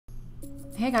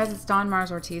Hey guys, it's Dawn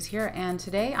Mars Ortiz here, and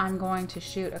today I'm going to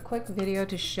shoot a quick video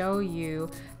to show you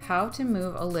how to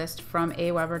move a list from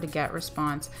Aweber to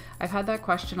GetResponse. I've had that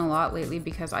question a lot lately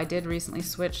because I did recently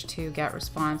switch to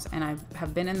GetResponse, and I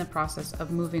have been in the process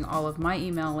of moving all of my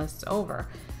email lists over.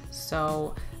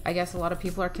 So I guess a lot of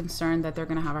people are concerned that they're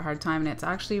going to have a hard time, and it's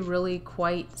actually really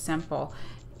quite simple.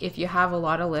 If you have a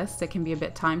lot of lists, it can be a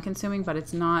bit time consuming, but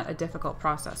it's not a difficult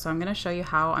process. So I'm going to show you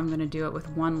how I'm going to do it with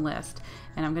one list,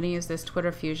 and I'm going to use this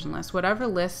Twitter Fusion list. Whatever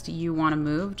list you want to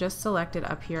move, just select it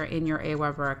up here in your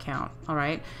Aweber account, all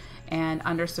right? And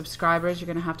under subscribers, you're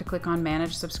going to have to click on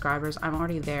manage subscribers. I'm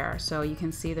already there. So you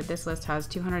can see that this list has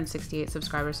 268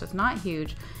 subscribers, so it's not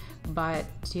huge. But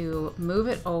to move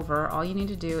it over, all you need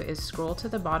to do is scroll to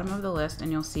the bottom of the list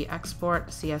and you'll see export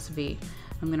CSV.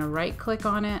 I'm going to right click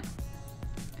on it,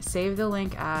 save the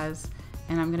link as,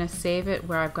 and I'm going to save it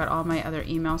where I've got all my other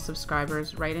email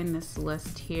subscribers right in this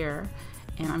list here,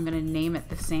 and I'm going to name it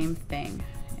the same thing.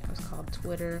 It was called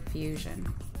Twitter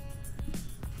Fusion.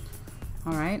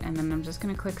 Alright, and then I'm just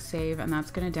going to click save, and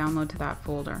that's going to download to that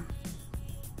folder.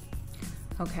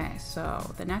 Okay,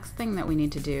 so the next thing that we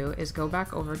need to do is go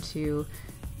back over to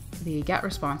the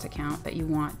GetResponse account that you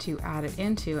want to add it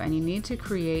into, and you need to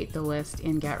create the list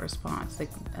in GetResponse, like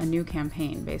a new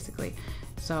campaign basically.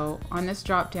 So on this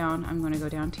drop down, I'm going to go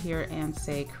down to here and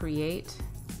say create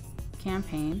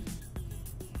campaign,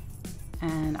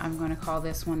 and I'm going to call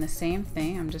this one the same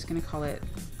thing. I'm just going to call it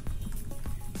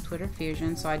Twitter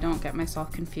Fusion so I don't get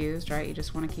myself confused, right? You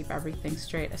just want to keep everything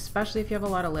straight, especially if you have a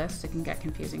lot of lists, it can get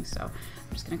confusing. So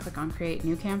I'm just going to click on create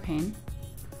new campaign.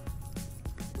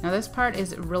 Now this part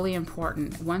is really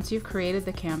important. Once you've created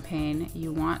the campaign,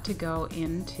 you want to go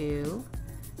into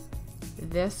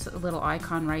this little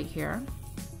icon right here,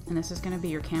 and this is going to be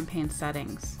your campaign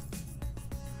settings.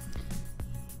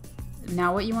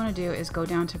 Now what you want to do is go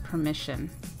down to permission.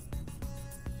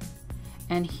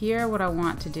 And here what I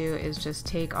want to do is just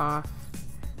take off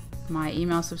my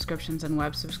email subscriptions and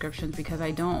web subscriptions because I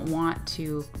don't want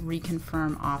to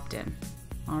reconfirm opt-in.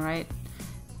 All right.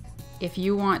 If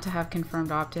you want to have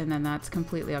confirmed opt-in, then that's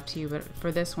completely up to you, but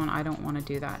for this one I don't want to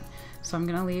do that. So I'm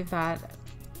going to leave that.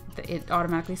 It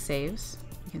automatically saves.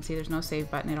 You can see there's no save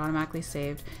button, it automatically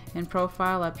saved. In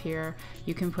profile up here,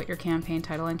 you can put your campaign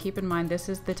title, and keep in mind this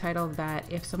is the title that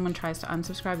if someone tries to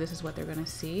unsubscribe, this is what they're going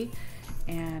to see.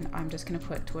 And I'm just going to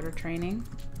put Twitter training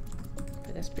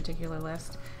for this particular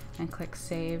list and click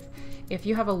save. If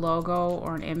you have a logo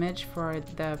or an image for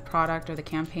the product or the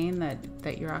campaign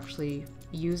that you're actually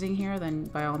using here, then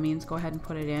by all means go ahead and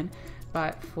put it in,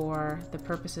 but for the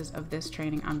purposes of this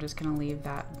training I'm just going to leave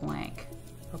that blank.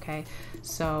 Okay,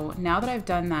 so now that I've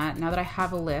done that, now that I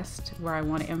have a list where I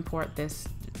want to import this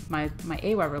my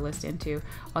Aweber list into,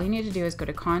 all you need to do is go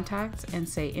to contacts and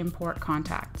say import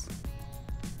contacts.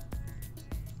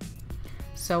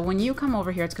 So when you come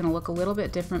over here, it's going to look a little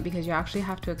bit different because you actually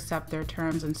have to accept their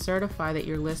terms and certify that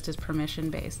your list is permission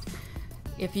based.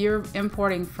 If you're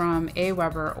importing from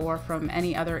Aweber or from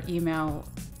any other email,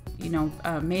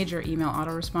 major email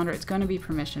autoresponder, it's going to be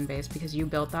permission based because you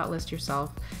built that list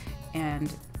yourself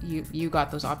and you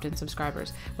got those opt-in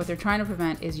subscribers. What they're trying to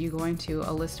prevent is you going to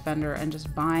a list vendor and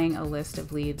just buying a list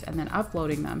of leads and then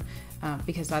uploading them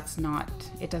because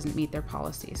it doesn't meet their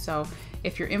policy. So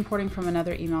if you're importing from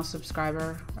another email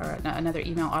subscriber or another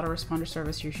email autoresponder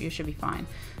service, you should be fine.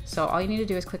 So all you need to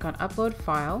do is click on upload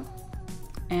file,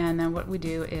 and then what we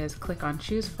do is click on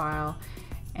choose file,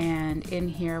 and in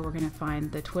here we're going to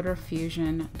find the Twitter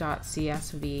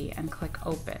Fusion.csv and click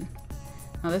open.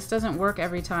 Now this doesn't work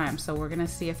every time, so we're going to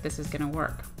see if this is going to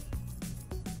work.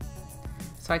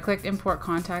 So I clicked import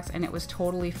contacts and it was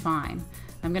totally fine.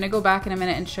 I'm going to go back in a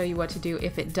minute and show you what to do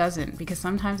if it doesn't, because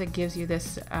sometimes it gives you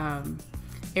this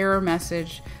error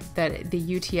message that the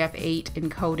UTF-8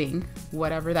 encoding,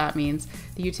 whatever that means,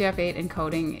 the UTF-8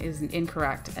 encoding is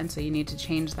incorrect, and so you need to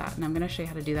change that, and I'm going to show you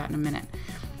how to do that in a minute.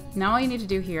 Now all you need to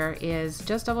do here is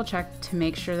just double check to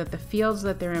make sure that the fields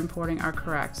that they're importing are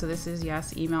correct. So this is,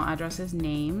 yes, email addresses,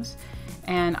 names,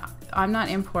 and I'm not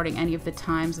importing any of the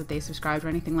times that they subscribed or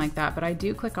anything like that, but I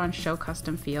do click on show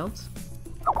custom fields,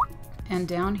 and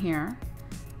down here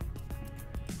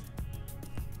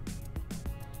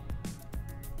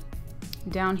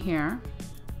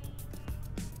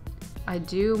I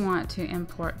do want to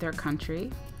import their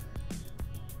country,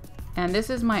 and this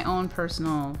is my own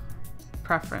personal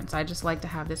preference. I just like to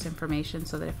have this information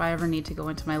so that if I ever need to go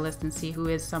into my list and see who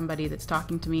is somebody that's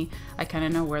talking to me, I kind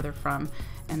of know where they're from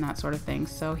and that sort of thing.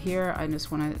 So here I just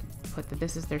want to put that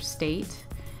this is their state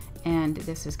and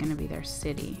this is going to be their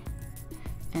city,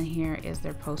 and here is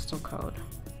their postal code.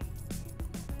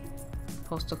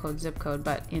 postal code, zip code,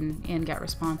 but in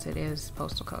GetResponse it is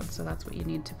postal code. So that's what you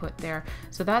need to put there.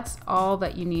 So that's all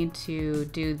that you need to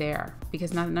do there,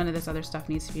 because none of this other stuff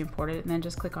needs to be imported. And then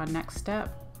just click on next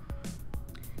step.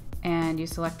 And you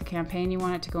select the campaign you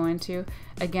want it to go into.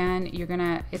 Again,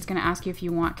 it's gonna ask you if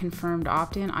you want confirmed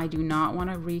opt-in. I do not want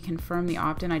to reconfirm the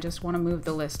opt-in. I just want to move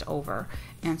the list over.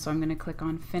 And so I'm going to click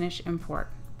on Finish Import.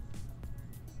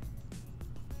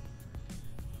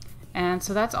 And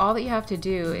so that's all that you have to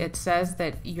do. It says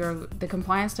that the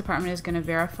compliance department is going to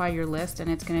verify your list, and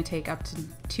it's going to take up to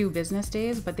 2 business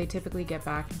days, but they typically get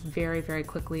back very, very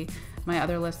quickly. My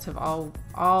other lists have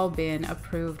all been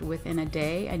approved within a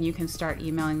day, and you can start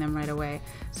emailing them right away,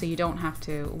 so you don't have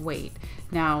to wait.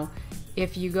 Now,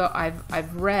 if you go,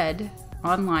 I've read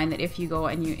online that if you go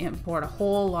and you import a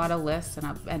whole lot of lists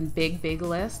and big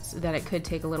lists, that it could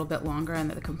take a little bit longer, and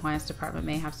that the compliance department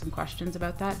may have some questions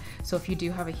about that. So if you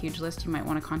do have a huge list, you might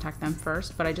want to contact them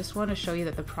first, but I just want to show you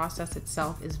that the process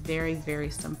itself is very, very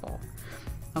simple.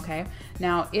 Okay,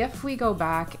 now if we go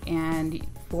back and,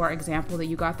 for example, that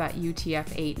you got that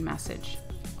UTF-8 message,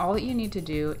 all that you need to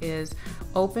do is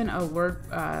open a word,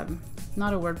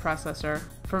 not a word processor.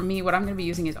 For me, what I'm going to be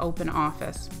using is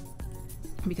OpenOffice,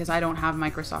 because I don't have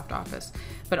Microsoft Office.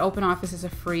 But OpenOffice is a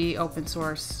free open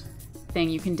source thing.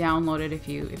 You can download it if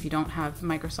you don't have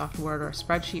Microsoft Word or a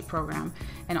spreadsheet program.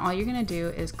 And all you're gonna do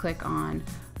is click on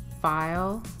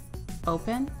File,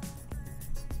 Open.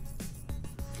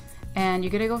 And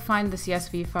you're gonna go find the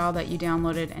CSV file that you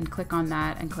downloaded and click on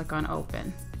that and click on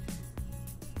Open.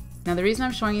 Now the reason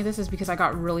I'm showing you this is because I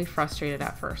got really frustrated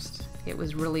at first. It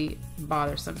was really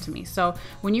bothersome to me. So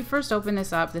when you first open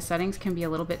this up, the settings can be a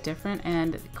little bit different,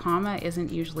 and comma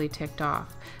isn't usually ticked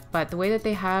off. But the way that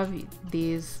they have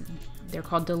these, they're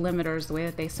called delimiters, the way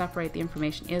that they separate the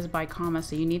information is by comma,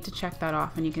 so you need to check that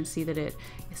off, and you can see that it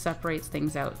separates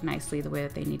things out nicely the way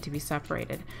that they need to be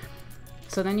separated.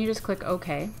 So then you just click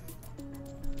OK,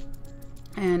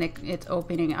 and it's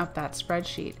opening up that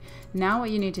spreadsheet. Now what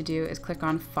you need to do is click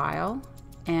on File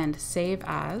and Save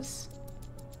As.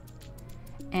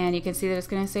 And you can see that it's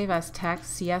going to save as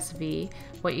text CSV.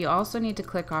 What you also need to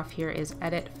click off here is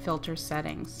Edit Filter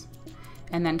Settings,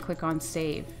 and then click on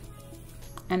Save.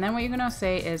 And then what you're going to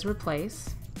say is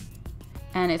Replace,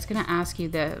 and it's going to ask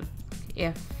you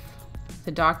if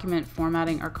the document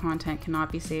formatting or content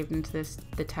cannot be saved into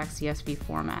the text CSV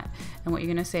format. And what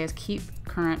you're going to say is Keep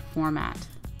Current Format.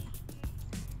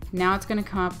 Now it's going to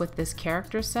come up with this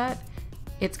character set.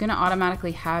 It's going to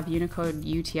automatically have Unicode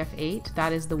UTF-8.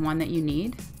 That is the one that you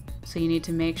need. So you need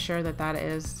to make sure that that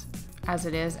is as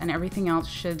it is, and everything else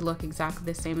should look exactly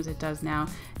the same as it does now,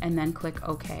 and then click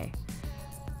OK.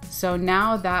 So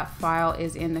now that file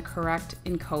is in the correct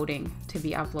encoding to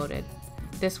be uploaded.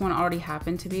 This one already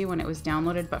happened to be when it was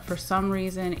downloaded, but for some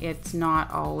reason it's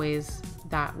not always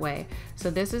that way. So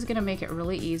this is going to make it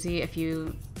really easy. If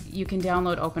you can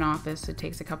download OpenOffice. It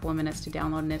takes a couple of minutes to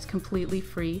download, and it's completely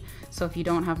free. So if you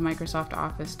don't have Microsoft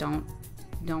Office, don't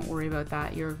worry about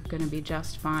that. You're going to be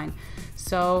just fine.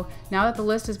 So now that the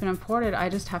list has been imported, I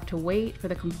just have to wait for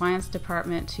the compliance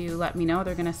department to let me know.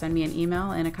 They're going to send me an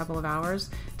email in a couple of hours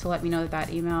to let me know that that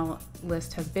email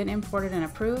list has been imported and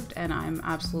approved, and I'm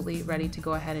absolutely ready to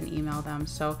go ahead and email them.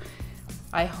 So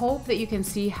I hope that you can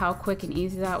see how quick and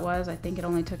easy that was. I think it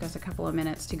only took us a couple of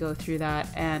minutes to go through that,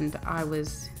 and I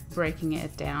was breaking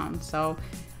it down. So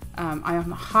I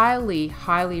am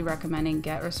highly recommending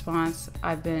GetResponse.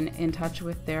 I've been in touch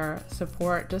with their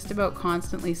support just about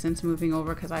constantly since moving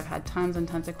over, because I've had tons and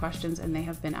tons of questions, and they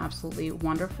have been absolutely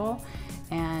wonderful.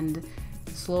 And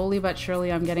slowly but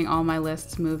surely I'm getting all my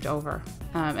lists moved over.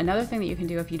 Another thing that you can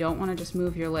do if you don't want to just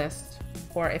move your list,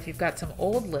 or if you've got some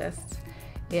old lists,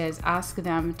 is ask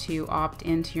them to opt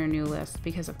into your new list,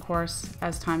 because of course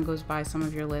as time goes by some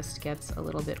of your list gets a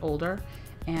little bit older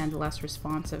and less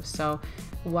responsive. So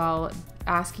while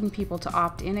asking people to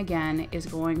opt in again is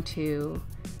going to,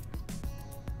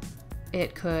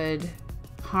 it could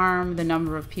harm the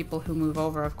number of people who move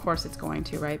over. Of course it's going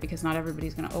to, right? Because not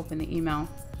everybody's going to open the email.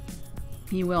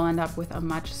 You will end up with a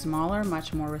much smaller,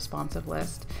 much more responsive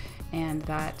list, and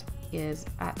that is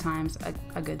at times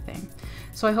a good thing.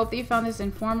 So I hope that you found this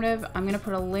informative. I'm going to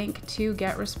put a link to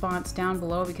GetResponse down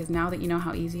below, because now that you know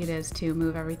how easy it is to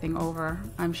move everything over,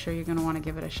 I'm sure you're going to want to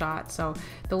give it a shot. So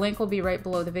the link will be right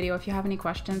below the video. If you have any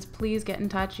questions, please get in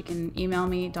touch. You can email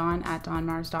me,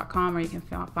 dawn@dawnmars.com, or you can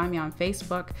find me on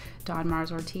Facebook, Dawn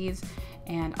Mars Ortiz,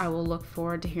 and I will look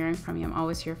forward to hearing from you. I'm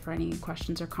always here for any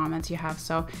questions or comments you have.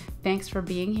 So thanks for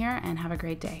being here, and have a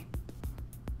great day.